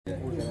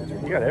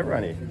You got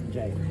everyone here.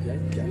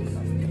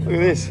 Look at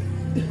this.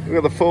 We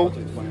got the full.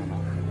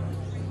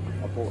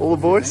 All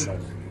the boys. Huh?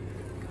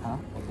 I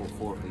bought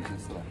 4 of these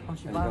yesterday. How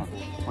much you buy?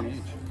 20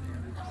 each.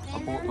 I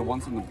bought the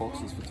ones in the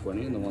boxes for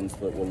 20 and the ones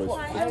that were loose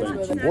for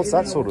 15. What's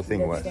that sort of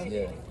thing worth?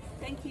 Yeah.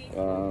 Thank you.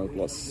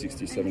 Like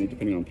 60, 70,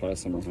 depending on player,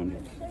 some are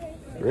 100.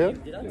 Really?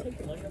 Yeah.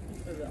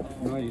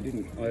 No, you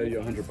didn't. I owe you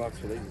 $100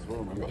 for these as well,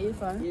 remember?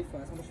 Earphones.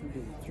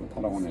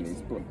 I don't want any.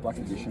 It's Black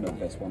Edition are the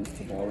best ones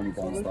to buy when you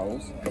buy Star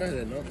Wars. No,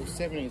 they're not. The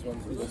 70s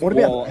ones. What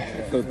about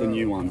the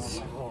new ones?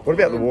 What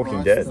about The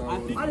Walking Dead? I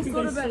just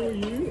thought about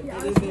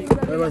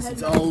it.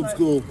 It's old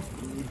school.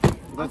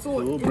 That's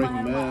cool, Breaking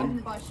I Bad.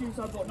 didn't buy shoes,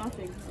 so I bought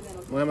nothing.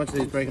 Well, how much are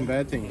these Breaking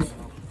Bad things?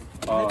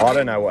 I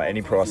don't know what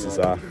any prices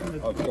are.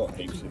 I've got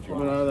heaps if you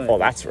What want. are they? Oh,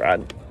 that's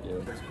rad.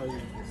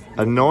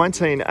 A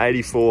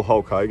 1984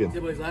 Hulk Hogan.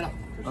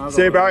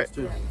 See you, bro.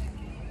 30?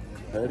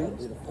 Oh,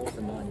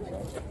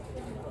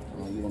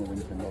 you want to win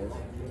 $10?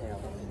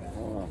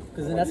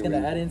 Because then that's going to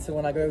add into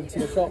when I go to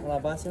your shop when I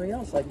buy something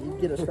else. Like, you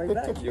get it straight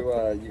back. You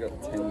got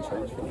 10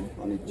 change for me?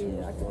 I need 2.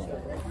 Yeah, I can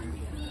check.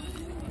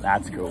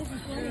 That's cool.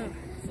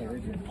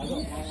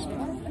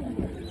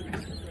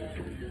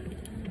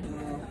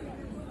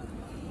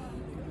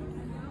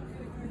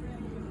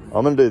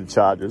 I'm going to do the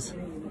charges.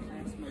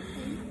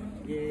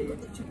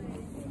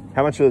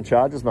 How much are the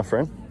charges, my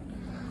friend?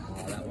 Oh,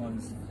 that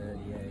one's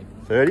 38.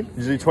 30? Did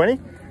you do 20? If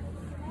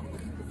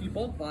you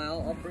bulk buy,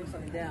 I'll bring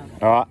something down.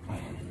 All right.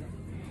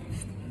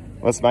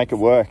 Let's make it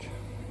work.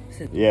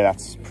 Yeah,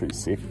 that's pretty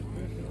sick.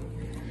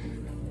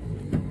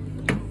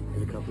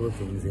 There's a couple of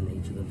things in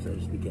each of them, so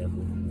just be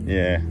careful.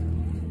 Yeah.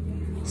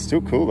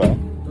 Still cool though.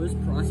 Those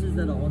prices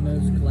that are on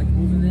those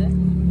collectibles in there,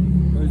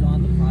 those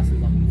aren't the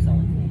prices I'm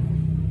selling for.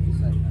 Just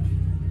saying that.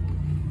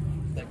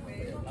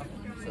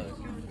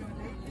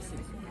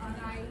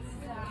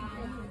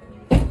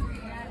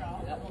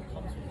 That one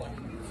comes with like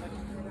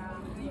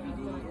DVD.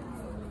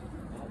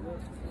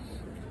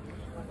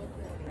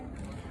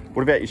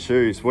 What about your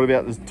shoes? What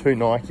about the 2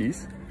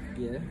 Nikes?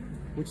 Yeah.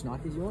 Which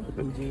Nikes you want?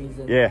 The PGs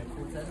and Yeah.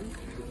 the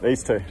 7s?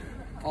 These 2.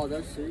 Oh,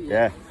 those 2?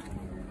 Yeah.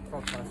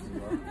 Frog prices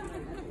as well.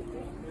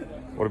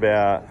 What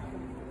about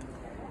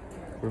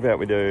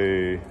we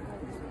do,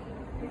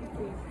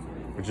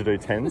 would you do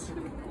 10s?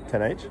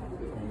 10 each?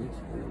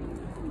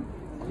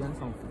 I'll get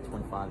some for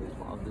 25 each,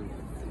 but I'll do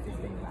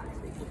 15 max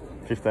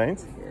each.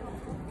 15s? Yeah.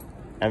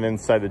 And then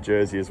say the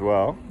jersey as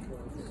well.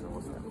 So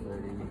what's that,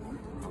 30?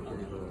 I'll do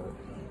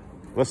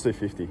the Let's do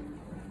 50.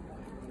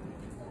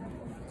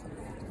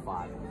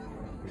 55.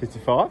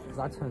 55? Because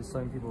I turned so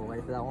many people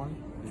away for that one.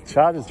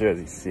 Chargers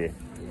jersey's sick.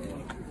 Yeah.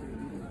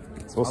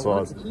 It's what I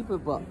wanted size? to keep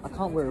it, but I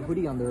can't wear a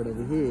hoodie under it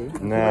over here. I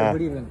can Nah. wear a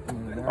hoodie in America.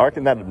 I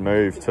reckon that'd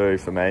move too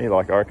for me.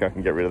 Like, I reckon I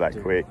can get rid of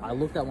that quick. I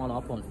looked that one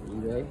up on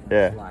eBay.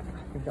 Yeah. It's like,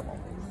 I think that one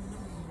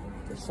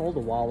it sold a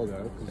while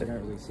ago because you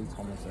don't really see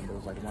Tomlinson. It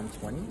was like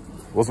 120.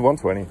 Was it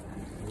 120?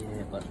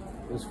 Yeah, but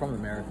it was from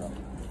America.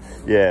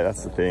 Yeah,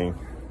 that's the thing.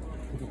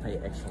 People pay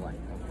extra like.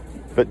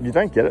 But you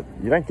don't get it.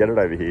 You don't get it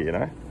over here, you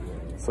know.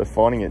 So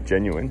finding it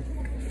genuine.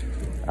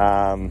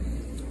 How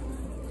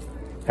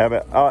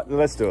about? Oh,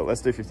 let's do it.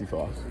 Let's do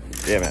 55.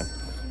 Yeah, man.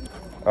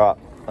 All right,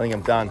 I think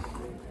I'm done.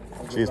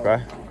 Cheers, bro.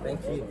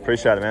 Thank you.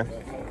 Appreciate it, man.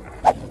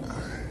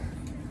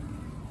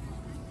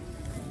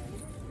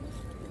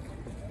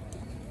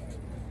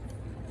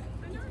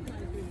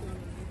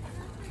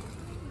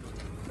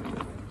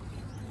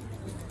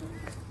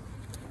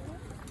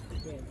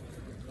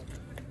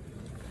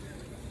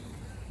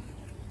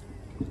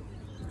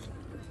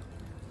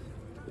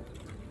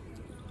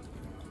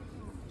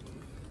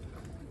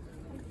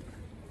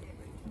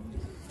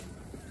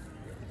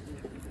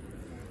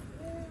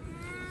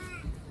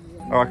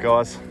 All right,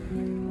 guys,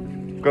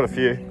 got a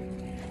few.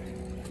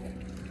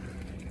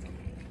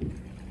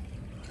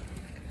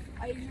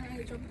 Are you trying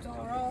to drop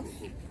 $1 off?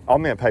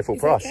 I'm gonna pay full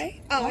price.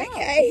 Okay. Oh,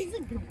 okay.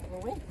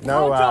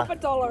 No, I'll drop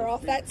 $1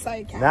 off. That's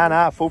okay.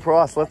 nah, full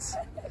price. I'm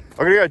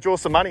gonna go draw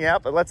some money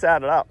out, but let's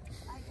add it up.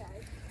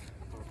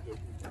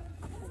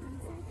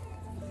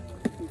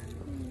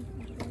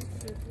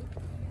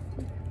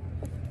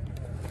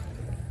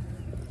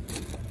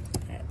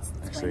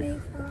 Actually,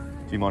 do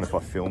you mind if I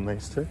film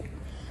these two?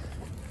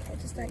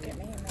 Just don't get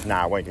me in there.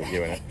 Nah, I won't get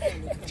you in it.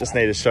 Just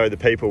need to show the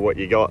people what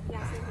you got.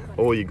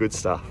 All your good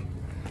stuff.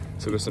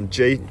 So we've got some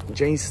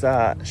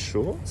G-Star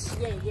shorts.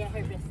 Yeah,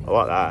 I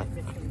like that.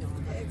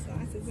 it's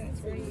nice, isn't it? It's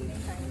very unique.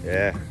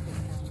 Yeah.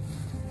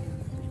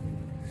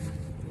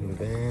 And the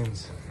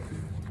bands.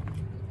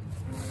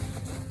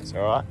 It's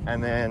all right.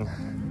 And then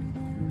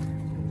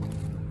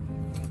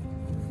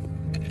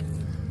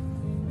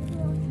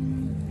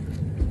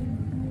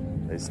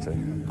these two.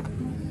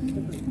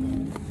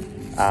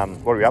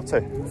 What are we up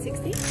to?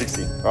 60?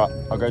 60. All right,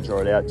 I'll go draw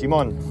it out. Do you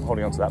mind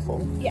holding on to that for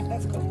me? Yeah,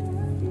 that's cool.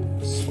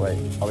 Sweet.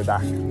 I'll be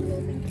back.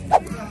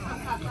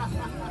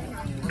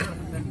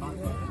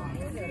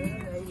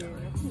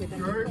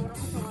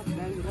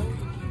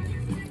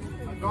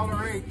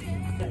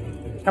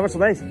 How much are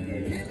these?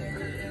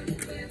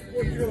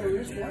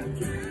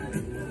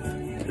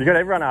 You got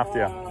everyone after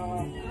you.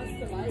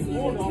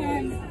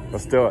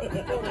 Let's do it.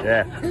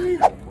 Yeah.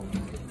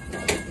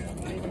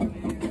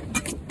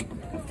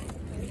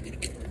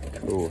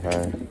 Cool,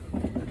 hey.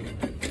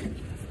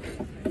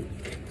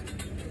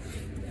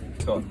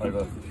 Got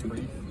over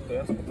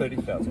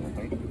 30,000, I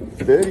think.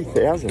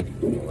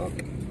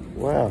 30,000?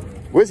 Wow.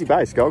 Where's he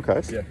based? Gold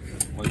Coast? Yeah,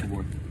 local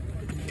boy.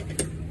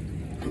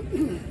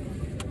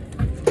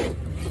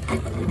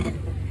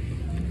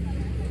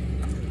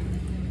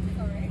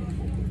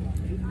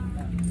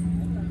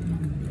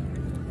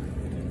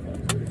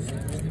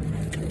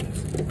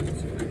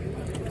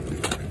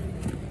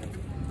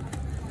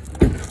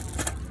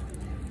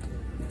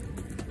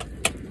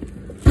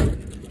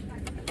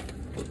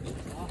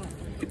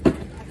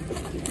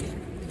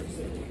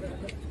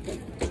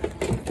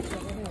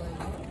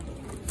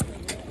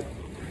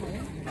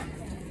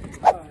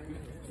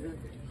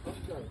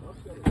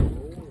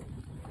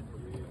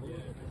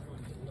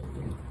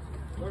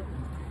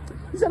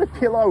 Is that a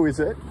pillow, is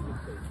it?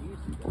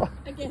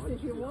 I guess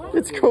if you want.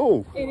 It's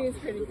cool. It is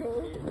pretty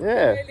cool.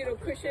 Yeah. A little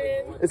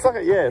cushion. It's like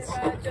a, yeah, it's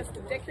Just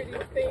a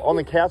decorative thing. on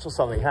the couch or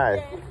something,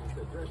 hey?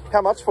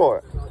 How much for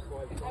it?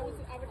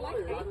 I would like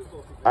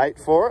 8. 8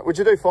 for it? Would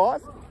you do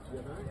 5?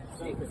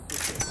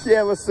 6.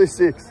 Yeah, let's do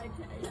 6.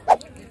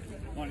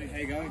 Morning, how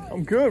you going?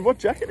 I'm good. What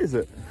jacket is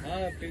it?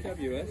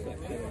 BWS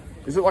actually.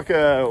 Is it like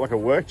a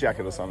work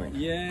jacket or something?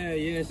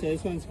 Yeah, so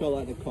this one's got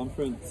like the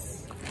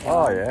conference.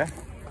 Oh, yeah.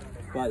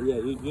 But yeah,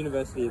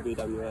 University of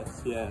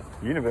BWS, yeah.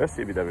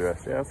 University of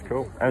BWS, yeah, that's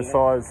cool. And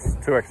size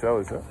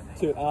 2XL, is it?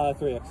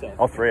 3XL.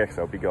 Oh,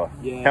 3XL, big guy.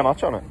 Yeah. How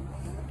much on it?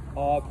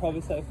 I'd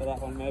probably say for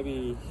that one,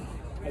 maybe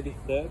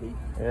 30.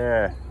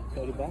 Yeah.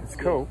 30 bucks. It's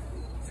cool.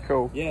 It's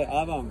cool. Yeah,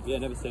 I've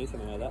never seen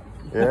something like that.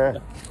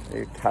 Yeah.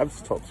 Yeah,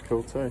 Cab's top's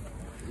cool too.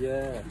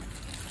 Yeah.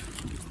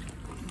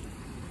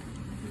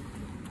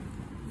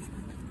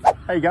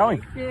 How you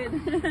going?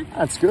 Good.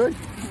 That's good.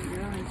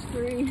 It's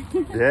free.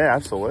 Yeah,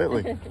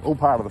 absolutely. All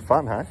part of the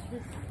fun, hey?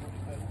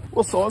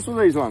 What size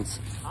were these ones?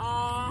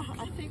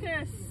 I think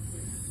they're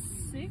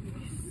 6.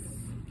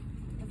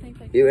 I think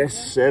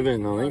US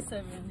 7, I think.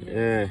 7.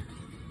 Yeah.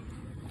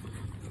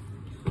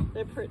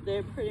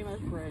 They're pretty much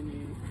brand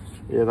new.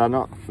 Yeah, they're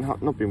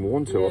not been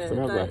worn too often,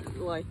 have they?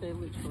 Like they're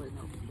literally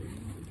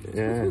not.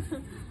 Yeah.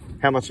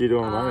 How much are you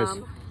doing on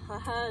those? I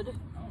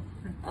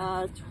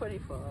had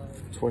 25.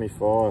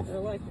 25. They're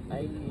like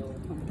 80 or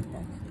 100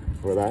 bucks.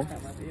 Were they?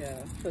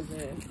 Yeah, because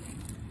they're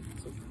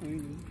so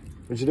clean.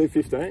 Would you do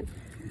 15?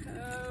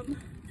 I'll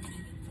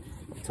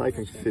take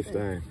them for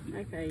 15.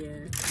 Okay,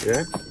 yeah.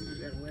 Yeah?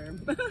 You gotta wear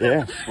them.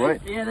 Yeah,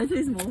 sweet. Yeah, they're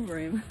too small for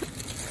him.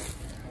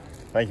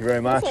 Thank you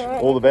very much. All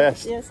right. All the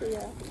best. Yes,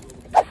 yeah.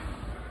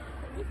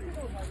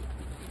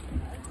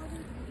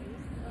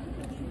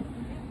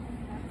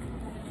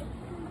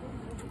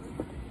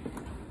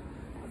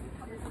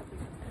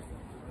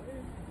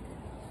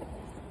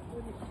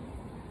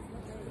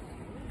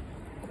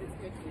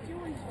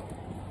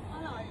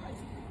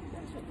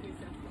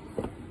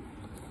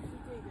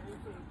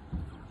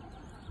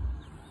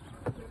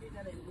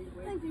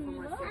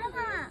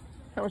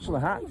 How much are the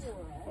hats?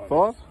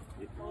 5?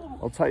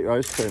 I'll take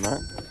those 2, mate.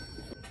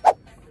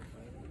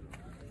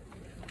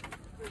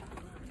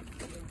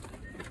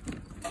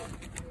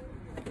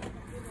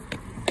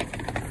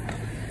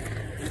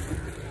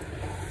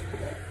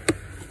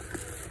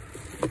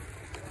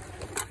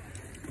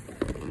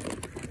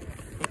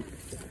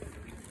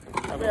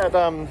 How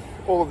about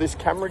all of this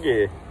camera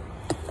gear?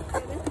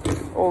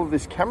 All of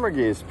this camera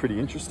gear is pretty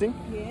interesting.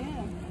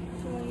 Yeah,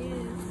 sure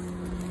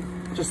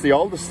is. Just the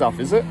older stuff,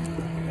 is it?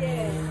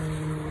 Yeah.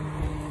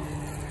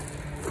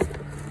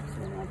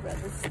 My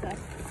brother's stuff.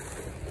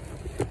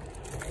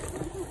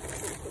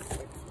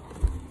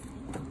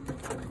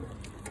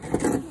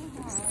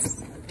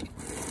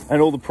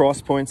 And all the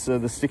price points are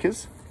the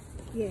stickers?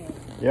 Yeah.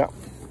 Yeah.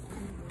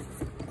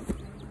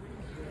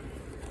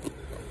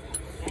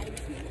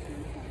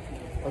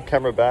 And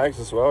camera bags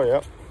as well,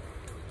 yeah.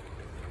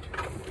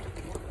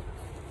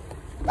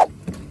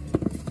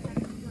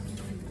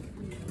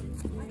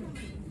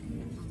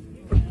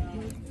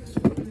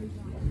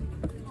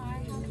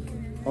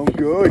 I'm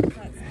good.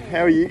 How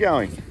are you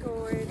going?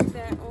 Good.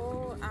 They're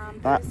all,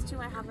 those two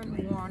I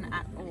haven't worn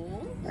at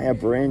all. They are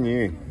brand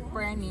new.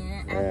 Brand new,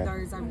 and Yeah.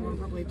 those I've worn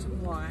probably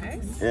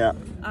twice. Yeah.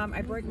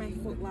 I broke my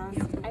foot last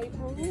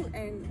April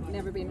and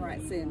never been right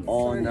since.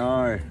 Oh So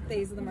no.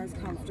 These are the most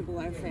comfortable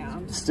I've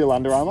found. Still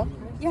Under Armour?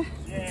 Yeah.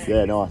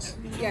 Yeah, nice.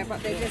 Yeah,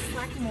 but they're just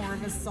like more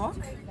of a sock,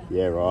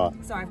 Yeah, right.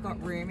 so I've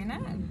got room in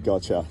it.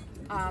 Gotcha.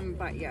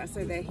 But yeah,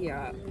 so they're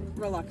here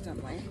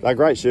reluctantly. They're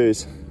great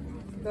shoes.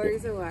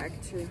 Those are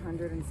like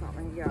 200 and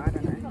something. Yeah, I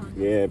don't know.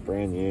 Yeah,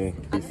 brand new.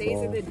 And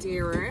these are the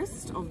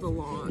dearest of the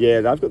lot.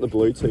 Yeah, they've got the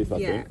Bluetooth, I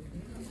Yeah. think.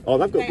 Oh,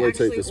 they've got They Bluetooth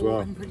actually as all, well.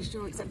 I'm pretty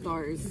sure, except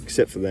those.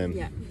 Except for them.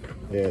 Yeah.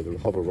 Yeah, the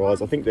hover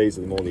rise. I think these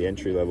are more the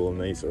entry level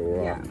and these are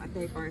alright. Yeah,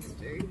 they both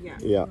do. Yeah.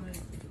 Yeah.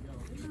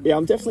 Yeah,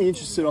 I'm definitely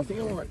interested. I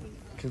think I might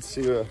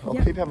consider. I'll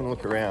keep having a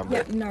look around.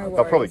 Yeah, no worries.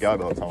 I'll probably go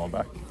by the time I'm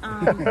back.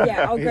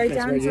 Yeah, I'll go That's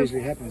down what to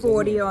usually happens,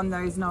 40 on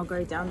those, and I'll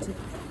go down to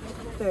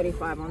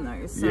 35 on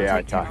those. So Yeah, I'll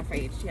take 10 okay. off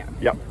each. Yeah.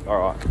 Yep. All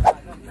right.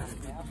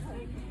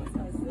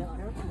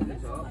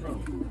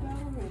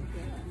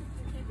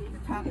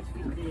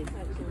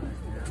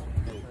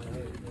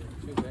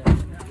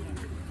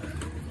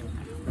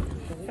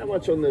 How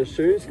much on the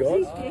shoes,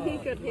 guys? He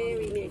got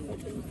hairy neck.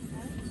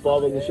 5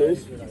 on the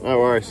shoes? No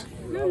worries.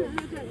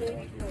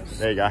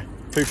 There you go.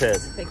 2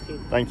 pairs. Thank you.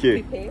 Thank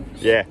you. 2 pairs?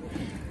 Yeah.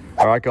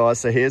 All right, guys,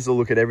 so here's a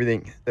look at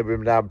everything that we've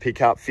been able to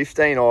pick up.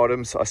 15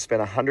 items. I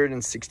spent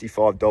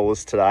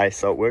 $165 today,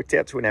 so it worked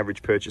out to an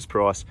average purchase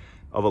price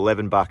of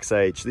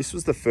 $11 each. This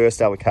was the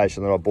first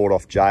allocation that I bought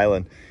off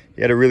Jalen.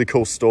 He had a really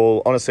cool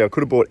stall. Honestly, I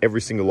could have bought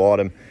every single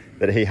item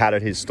that he had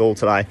at his stall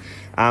today.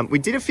 We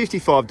did a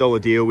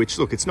 $55 deal, which,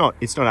 look, it's not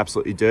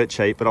absolutely dirt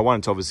cheap, but I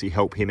wanted to obviously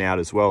help him out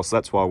as well, so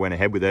that's why I went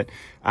ahead with it.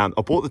 I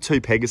bought the 2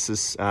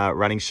 Pegasus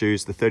running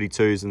shoes, the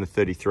 32s and the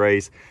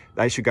 33s.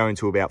 They should go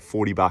into about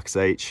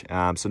 $40 each,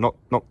 so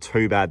not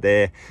too bad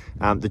there.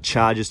 The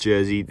Chargers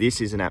jersey,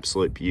 this is an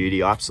absolute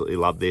beauty. I absolutely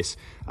love this.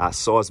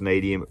 Size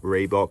medium,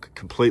 Reebok,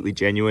 completely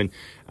genuine.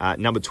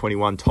 Number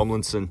 21,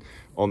 Tomlinson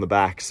on the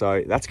back.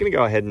 So that's going to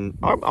go ahead and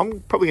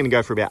I'm probably going to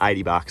go for about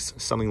 $80,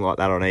 something like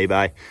that on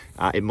eBay.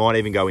 It might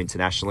even go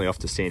internationally off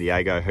to San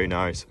Diego, who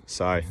knows.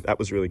 So that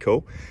was really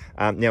cool.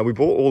 Now we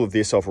bought all of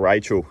this off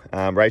Rachel.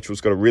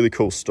 Rachel's got a really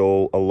cool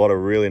stall, a lot of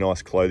really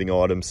nice clothing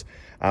items.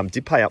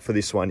 Did pay up for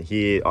this one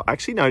here. I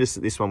actually noticed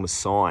that this one was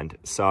signed,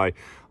 so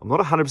I'm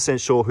not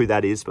 100% sure who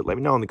that is, but let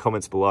me know in the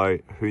comments below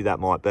who that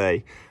might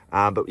be.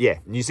 But yeah,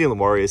 New Zealand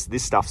Warriors,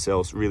 this stuff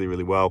sells really,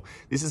 really well.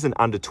 This is an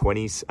under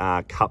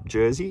 20s cup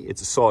jersey.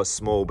 It's a size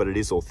small, but it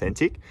is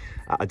authentic.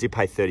 I did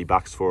pay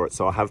 $30 for it,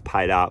 so I have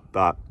paid up,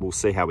 but we'll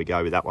see how we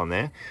go with that one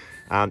there.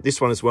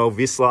 This one as well,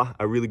 Whistler,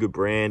 a really good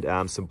brand,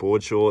 some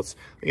board shorts.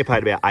 I think I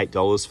paid about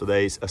 $8 for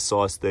these, a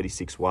size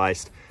 36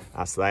 waist.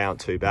 So they aren't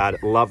too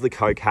bad. Love the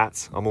Coke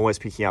hats. I'm always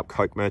picking up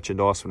Coke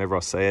merchandise whenever I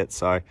see it.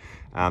 So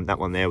that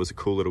one there was a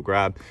cool little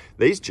grab.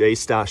 These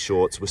G-Star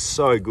shorts were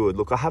so good.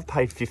 Look, I have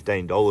paid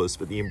 $15,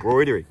 but the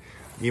embroidery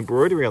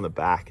on the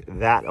back,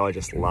 that I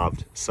just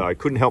loved. So I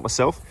couldn't help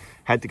myself.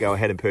 Had to go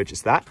ahead and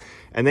purchase that.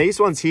 And these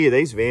ones here,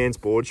 these Vans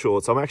board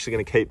shorts, I'm actually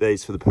going to keep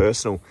these for the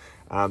personal.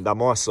 They're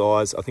my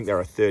size. I think they're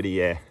a 30,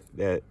 yeah.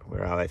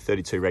 Where are they?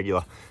 32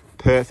 regular.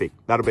 Perfect.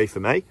 That'll be for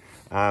me.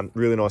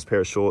 Really nice pair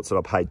of shorts that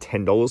I paid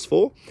 $10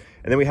 for.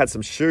 And then we had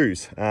some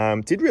shoes.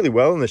 Did really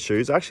well in the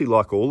shoes. I actually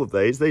like all of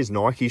these. These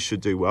Nikes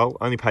should do well.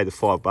 Only paid the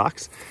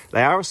 $5.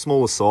 They are a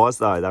smaller size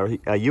though. They're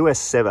a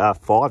US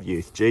 5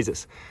 youth.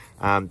 Jesus.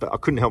 But I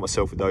couldn't help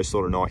myself with those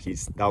sort of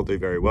Nikes. They'll do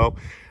very well.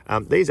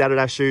 These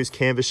Adidas shoes,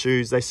 canvas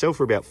shoes, they sell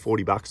for about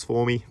 $40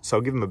 for me. So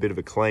I'll give them a bit of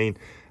a clean.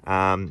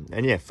 And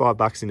yeah,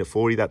 $5 into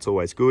 40, that's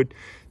always good.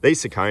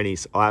 These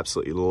Sauconys, I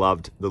absolutely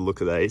loved the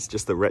look of these,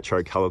 just the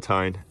retro color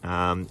tone.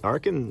 I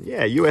reckon,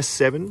 yeah, US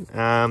 7,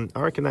 I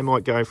reckon they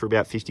might go for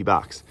about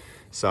 $50.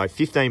 So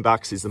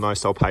 $15 is the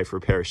most I'll pay for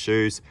a pair of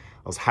shoes.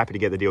 I was happy to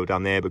get the deal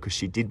done there because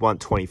she did want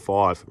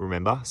 25,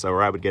 remember? So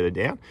we're able to get her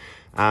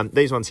down.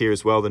 These ones here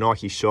as well, the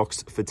Nike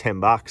Shocks for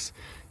 $10.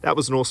 That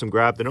was an awesome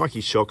grab. The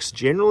Nike Shocks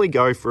generally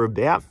go for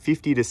about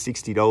 $50 to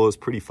 $60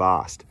 pretty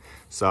fast.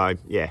 So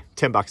yeah,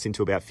 $10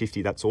 into about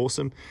 50, that's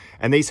awesome.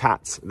 And these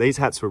hats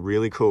were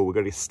really cool. We've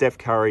got a Steph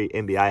Curry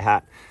NBA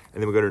hat,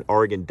 and then we've got an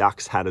Oregon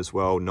Ducks hat as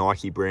well,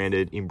 Nike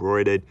branded,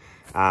 embroidered.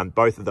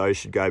 Both of those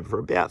should go for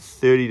about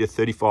 $30 to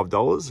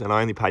 $35, and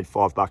I only paid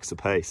 $5 a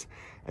piece.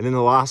 And then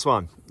the last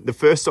one, the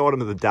first item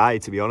of the day,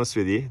 to be honest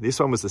with you, this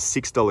one was a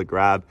 $6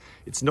 grab.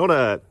 It's not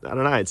a, I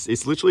don't know,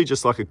 it's literally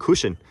just like a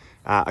cushion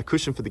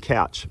for the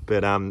couch.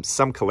 But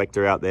some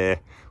collector out there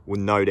will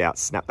no doubt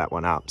snap that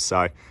one up.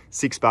 So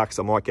 $6,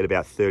 I might get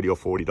about $30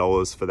 or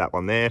 $40 for that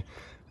one there.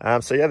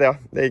 So yeah,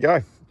 there you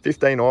go.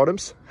 15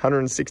 items,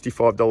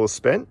 $165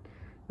 spent.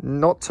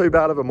 Not too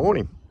bad of a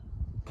morning.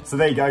 So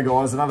there you go,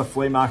 guys, another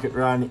flea market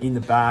run in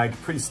the bag.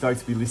 Pretty stoked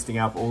to be listing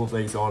up all of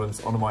these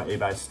items onto my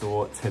eBay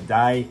store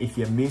today. If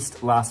you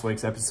missed last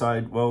week's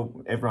episode, well,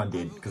 everyone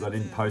did, because I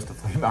didn't post a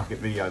flea market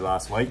video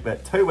last week,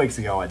 but 2 weeks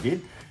ago I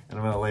did, and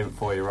I'm going to leave it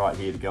for you right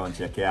here to go and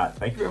check out.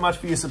 Thank you very much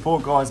for your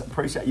support, guys.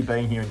 Appreciate you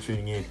being here and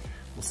tuning in.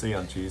 We'll see you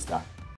on Tuesday.